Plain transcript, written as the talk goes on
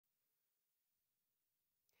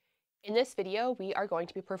In this video, we are going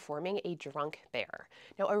to be performing a drunk bear.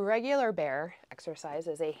 Now, a regular bear exercise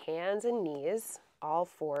is a hands and knees, all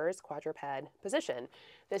fours, quadruped position.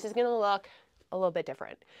 This is going to look a little bit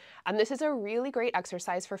different. This is a really great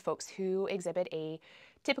exercise for folks who exhibit a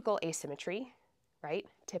typical asymmetry, right?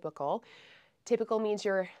 Typical. Typical means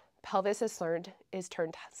your pelvis is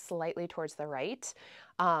turned slightly towards the right.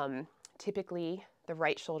 Typically, the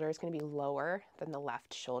right shoulder is going to be lower than the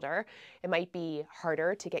left shoulder. It might be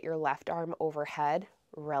harder to get your left arm overhead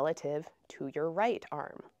relative to your right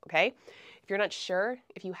arm, okay? If you're not sure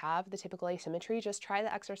if you have the typical asymmetry, just try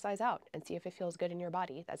the exercise out and see if it feels good in your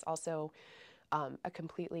body. That's also a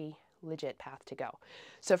completely legit path to go.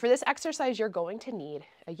 So for this exercise, you're going to need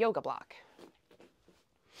a yoga block.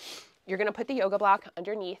 You're going to put the yoga block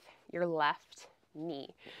underneath your left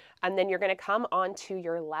knee. And then you're going to come onto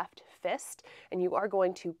your left fist, and you are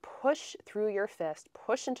going to push through your fist,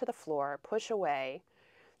 push into the floor, push away.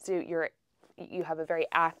 So you have a very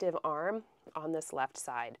active arm on this left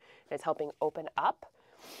side. And it's helping open up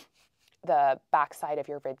the back side of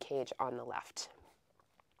your rib cage on the left.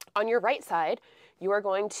 On your right side, you are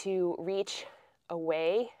going to reach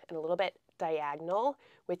away and a little bit diagonal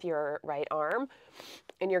with your right arm,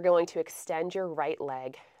 and you're going to extend your right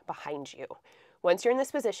leg behind you. Once you're in this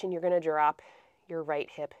position, you're going to drop your right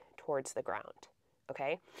hip towards the ground,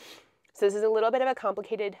 okay? So this is a little bit of a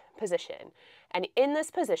complicated position. And in this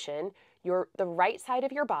position, the right side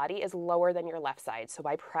of your body is lower than your left side. So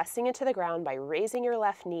by pressing it to the ground, by raising your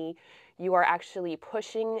left knee, you are actually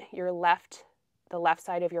pushing the left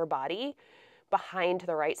side of your body behind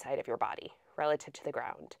the right side of your body relative to the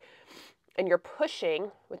ground. And you're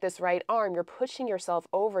pushing with this right arm, you're pushing yourself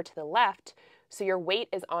over to the left, so your weight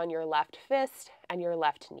is on your left fist and your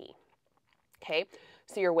left knee, okay?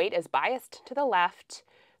 So your weight is biased to the left,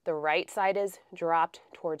 the right side is dropped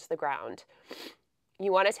towards the ground.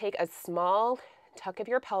 You want to take a small tuck of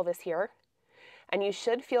your pelvis here, and you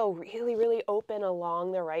should feel really, really open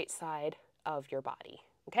along the right side of your body,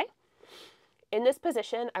 okay? In this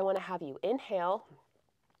position, I want to have you inhale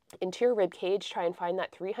into your rib cage. Try and find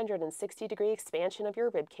that 360-degree expansion of your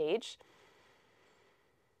rib cage.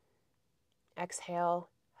 Exhale.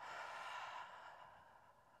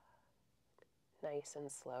 Nice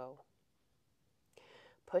and slow.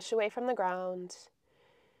 Push away from the ground.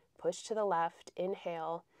 Push to the left.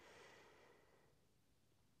 Inhale.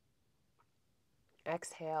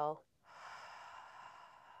 Exhale.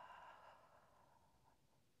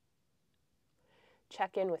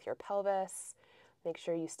 Check in with your pelvis. Make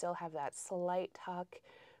sure you still have that slight tuck.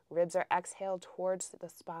 Ribs are exhaled towards the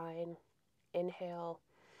spine. Inhale.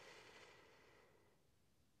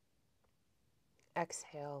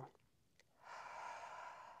 Exhale.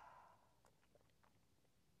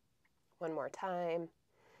 One more time.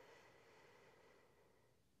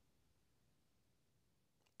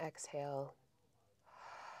 Exhale.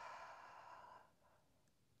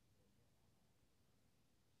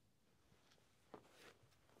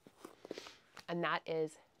 And that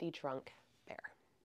is the drunk